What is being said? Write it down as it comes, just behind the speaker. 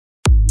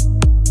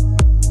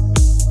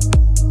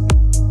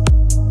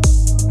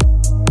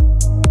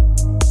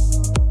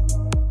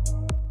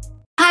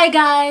Hi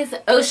guys,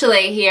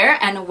 OhSheReads here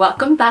and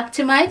welcome back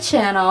to my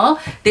channel.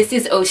 This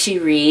is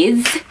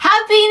OhSheReads.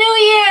 Happy New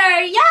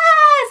Year!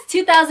 Yes!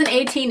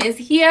 2018 is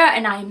here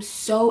and I am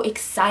so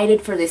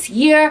excited for this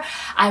year.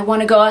 I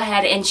want to go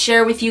ahead and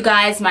share with you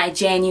guys my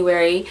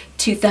January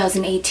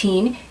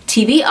 2018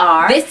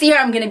 TBR. This year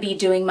I'm going to be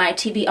doing my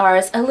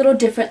TBRs a little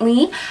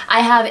differently.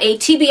 I have a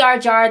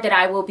TBR jar that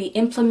I will be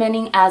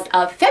implementing as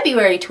of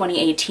February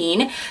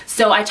 2018.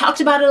 So I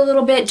talked about it a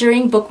little bit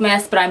during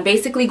Bookmas, but I'm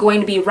basically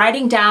going to be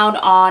writing down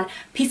on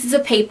pieces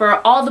of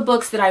paper all the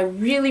books that I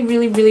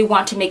really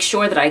want to make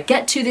sure that I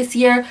get to this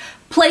year,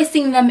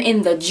 placing them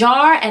in the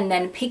jar and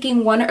then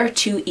picking one or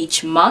two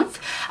each month.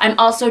 I'm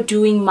also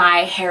doing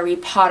my Harry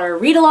Potter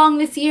read along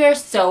this year,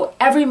 so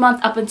every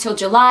month up until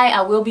July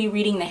I will be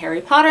reading the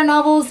Harry Potter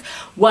novels,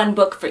 one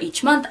book for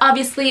each month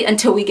obviously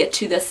until we get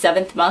to the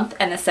 7th month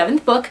and the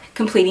 7th book,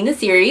 completing the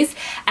series.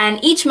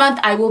 And each month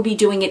I will be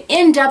doing an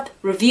in-depth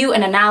review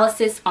and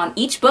analysis on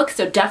each book,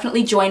 so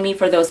definitely join me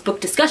for those book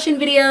discussion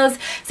videos.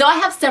 So I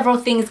have several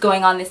things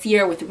going on this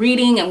year with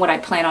reading and what I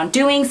plan on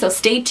doing, so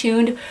stay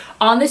tuned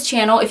on this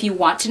channel if you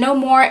want to know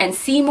more and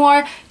see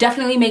more.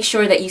 Definitely make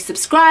sure that you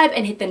subscribe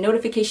and hit the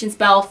notifications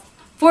bell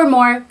for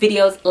more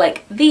videos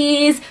like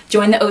these.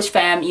 Join the OhSh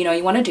fam, you know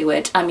you want to do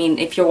it. I mean,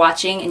 if you're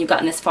watching and you've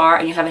gotten this far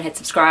and you haven't hit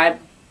subscribe,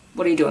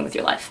 what are you doing with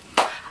your life?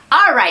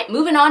 Alright,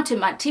 moving on to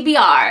my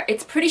TBR.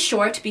 It's pretty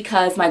short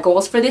because my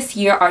goals for this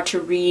year are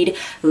to read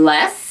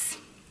less.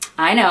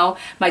 I know,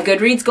 my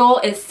Goodreads goal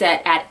is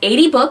set at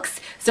 80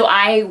 books, so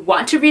I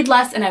want to read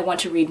less and I want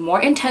to read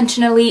more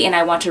intentionally and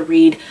I want to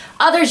read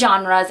other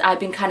genres. I've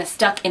been kind of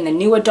stuck in the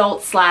new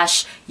adult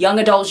 / young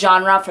adult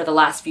genre for the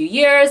last few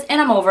years and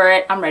I'm over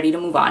it. I'm ready to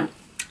move on.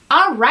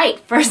 Alright,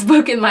 first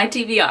book in my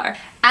TBR.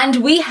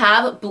 And we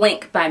have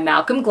Blink by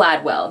Malcolm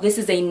Gladwell. This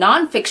is a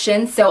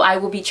nonfiction, so I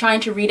will be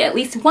trying to read at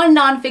least one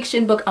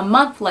nonfiction book a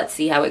month. Let's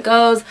see how it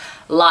goes.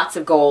 Lots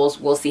of goals.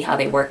 We'll see how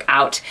they work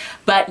out.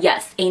 But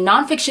yes, a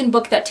nonfiction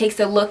book that takes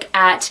a look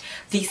at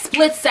the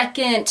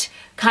split-second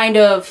kind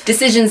of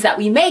decisions that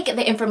we make,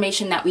 the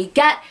information that we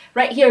get.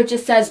 Right here it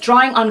just says,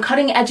 drawing on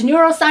cutting-edge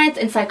neuroscience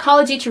and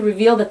psychology to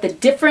reveal that the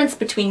difference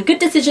between good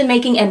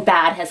decision-making and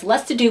bad has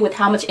less to do with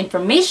how much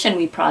information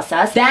we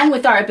process than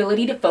with our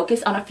ability to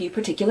focus on a few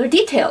particular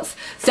details.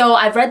 So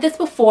I've read this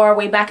before,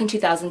 way back in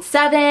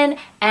 2007,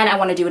 and I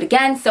want to do it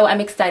again, so I'm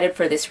excited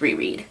for this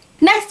reread.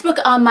 Next book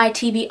on my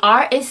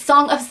TBR is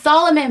Song of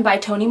Solomon by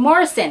Toni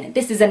Morrison.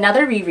 This is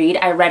another reread.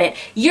 I read it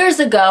years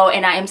ago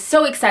and I am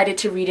so excited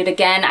to read it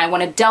again. I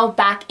want to delve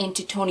back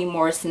into Toni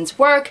Morrison's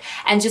work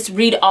and just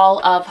read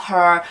all of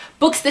her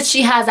books that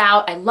she has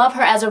out. I love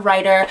her as a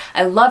writer.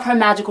 I love her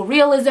magical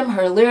realism,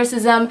 her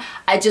lyricism.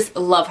 I just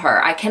love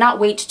her. I cannot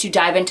wait to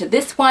dive into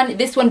this one.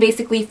 This one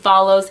basically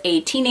follows a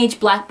teenage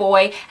black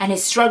boy and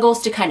his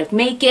struggles to kind of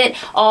make it,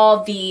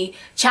 all the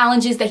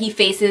challenges that he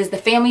faces, the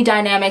family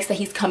dynamics that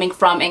he's coming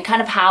from, and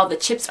kind of how the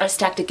chips are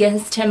stacked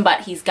against him, but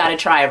he's got to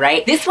try,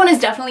 right? This one is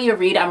definitely a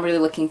read I'm really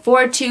looking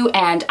forward to,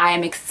 and I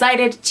am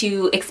excited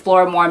to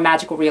explore more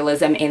magical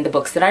realism in the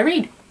books that I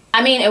read.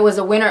 I mean, it was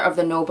a winner of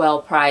the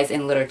Nobel Prize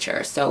in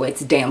Literature, so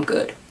it's damn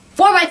good.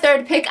 For my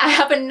third pick, I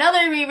have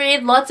another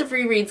reread, lots of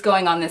rereads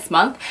going on this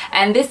month,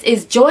 and this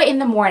is Joy in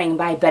the Morning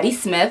by Betty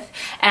Smith,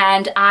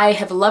 and I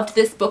have loved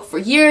this book for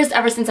years,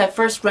 ever since I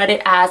first read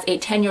it as a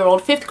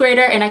 10-year-old 5th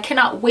grader, and I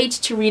cannot wait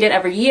to read it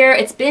every year.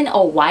 It's been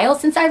a while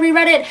since I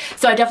reread it,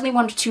 so I definitely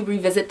wanted to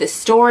revisit this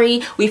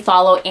story. We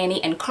follow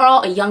Annie and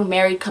Carl, a young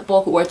married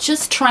couple who are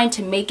just trying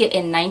to make it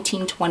in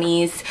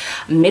 1920s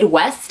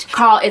Midwest.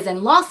 Carl is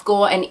in law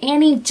school, and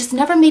Annie just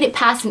never made it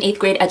past an 8th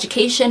grade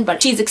education,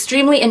 but she's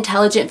extremely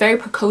intelligent, very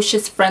precocious,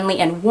 friendly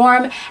and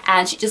warm,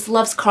 and she just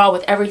loves Carl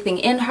with everything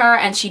in her,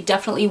 and she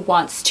definitely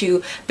wants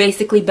to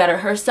basically better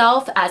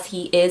herself as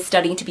he is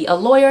studying to be a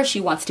lawyer. She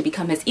wants to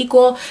become his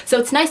equal, so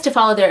it's nice to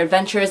follow their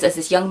adventures as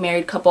this young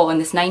married couple in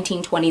this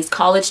 1920s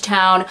college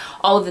town,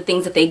 all of the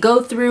things that they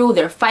go through,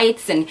 their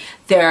fights and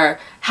their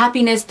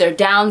happiness, their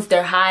downs,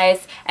 their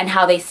highs, and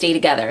how they stay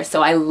together.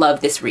 So I love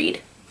this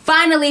read.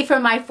 Finally, for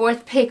my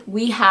fourth pick,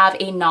 we have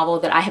a novel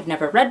that I have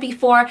never read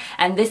before,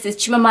 and this is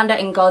Chimamanda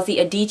Ngozi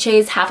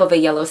Adichie's Half of a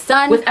Yellow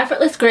Sun. With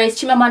effortless grace,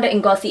 Chimamanda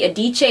Ngozi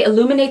Adichie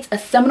illuminates a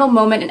seminal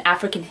moment in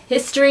African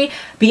history,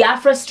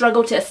 Biafra's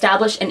struggle to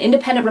establish an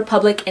independent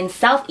republic in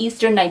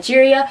southeastern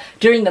Nigeria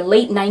during the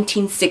late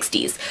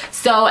 1960s.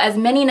 So, as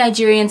many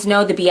Nigerians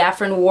know, the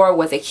Biafran War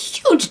was a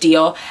huge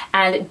deal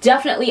and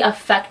definitely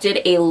affected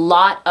a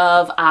lot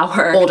of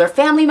our older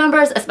family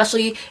members,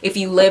 especially if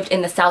you lived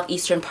in the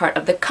southeastern part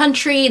of the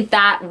country.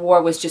 That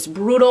war was just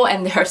brutal,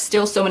 and there are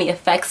still so many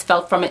effects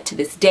felt from it to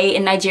this day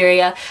in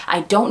Nigeria. I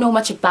don't know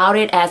much about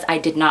it as I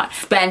did not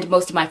spend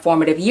most of my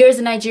formative years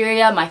in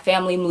Nigeria. My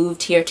family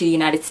moved here to the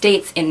United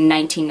States in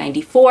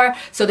 1994,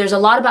 so there's a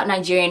lot about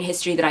Nigerian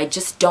history that I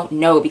just don't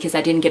know because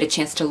I didn't get a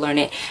chance to learn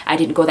it. I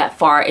didn't go that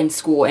far in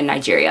school in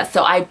Nigeria.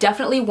 So I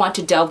definitely want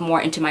to delve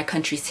more into my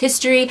country's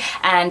history,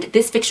 and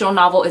this fictional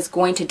novel is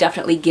going to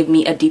definitely give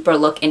me a deeper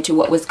look into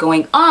what was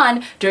going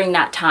on during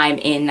that time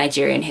in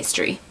Nigerian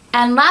history.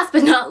 And last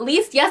but not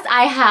least, yes,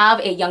 I have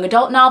a young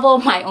adult novel,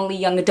 my only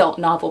young adult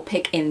novel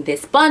pick in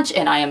this bunch,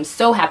 and I am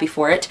so happy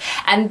for it.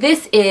 And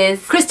this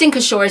is Kristen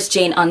Cashore's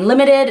Jane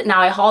Unlimited. Now,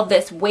 I hauled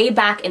this way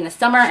back in the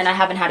summer, and I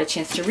haven't had a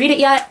chance to read it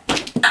yet.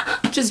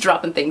 Just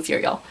dropping things here,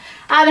 y'all.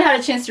 I haven't had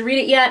a chance to read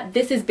it yet.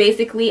 This is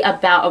basically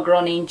about a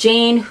girl named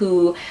Jane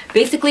who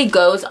basically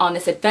goes on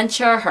this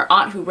adventure. Her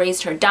aunt who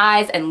raised her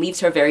dies and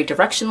leaves her very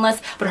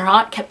directionless, but her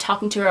aunt kept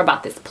talking to her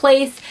about this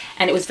place,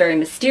 and it was very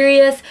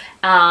mysterious.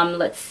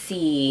 Let's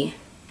see.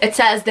 It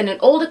says, then an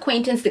old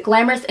acquaintance, the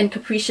glamorous and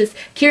capricious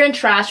Kieran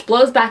Trash,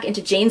 blows back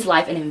into Jane's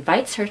life and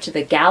invites her to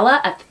the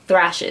gala at the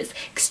Thrash's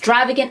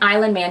extravagant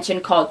island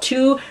mansion called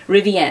Two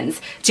Riviennes.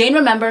 Jane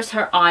remembers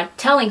her aunt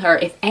telling her,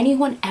 if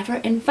anyone ever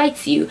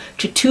invites you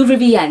to Two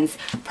Riviennes,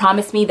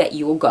 promise me that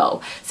you will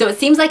go. So it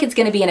seems like it's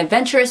going to be an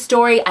adventurous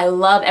story. I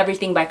love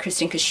everything by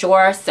Kristen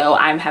Cashore, so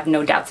I have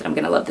no doubts that I'm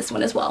going to love this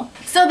one as well.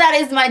 So that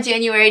is my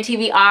January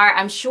TBR.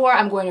 I'm sure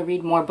I'm going to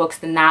read more books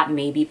than that,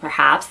 maybe,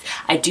 perhaps.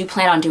 I do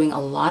plan on doing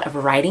a lot of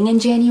writing in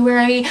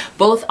January,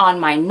 both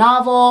on my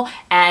novel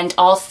and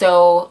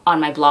also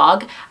on my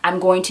blog. I'm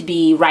going to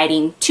be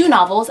writing 2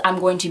 novels. I'm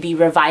going to be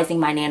revising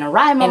my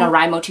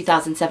NaNoWriMo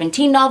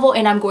 2017 novel,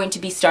 and I'm going to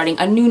be starting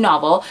a new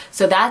novel,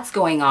 so that's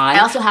going on. I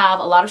also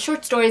have a lot of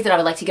short stories that I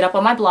would like to get up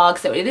on my blog,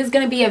 so it is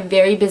going to be a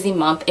very busy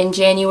month in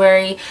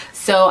January,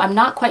 so I'm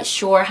not quite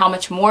sure how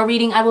much more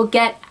reading I will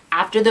get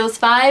after those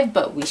 5,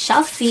 but we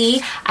shall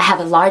see. I have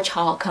a large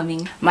haul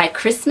coming, my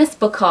Christmas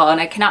book haul,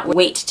 and I cannot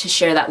wait to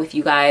share that with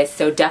you guys,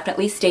 so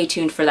definitely stay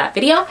tuned for that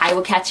video. I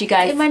will catch you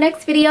guys in my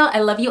next video.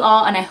 I love you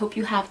all, and I hope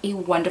you have a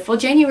wonderful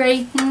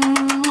January.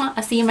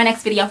 I'll see you in my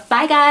next video.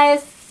 Bye,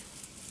 guys.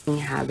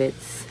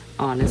 Habits,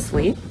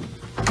 honestly.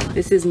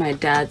 This is my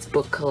dad's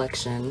book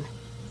collection.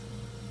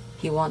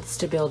 He wants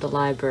to build a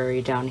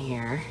library down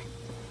here,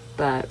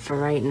 but for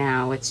right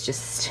now, it's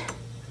just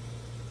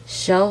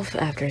shelf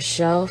after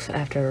shelf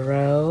after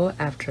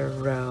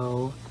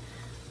row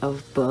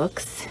of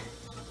books.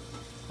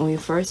 When we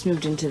first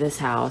moved into this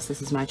house,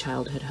 this is my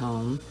childhood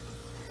home,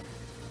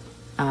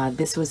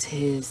 this was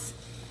his,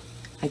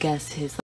 I guess, his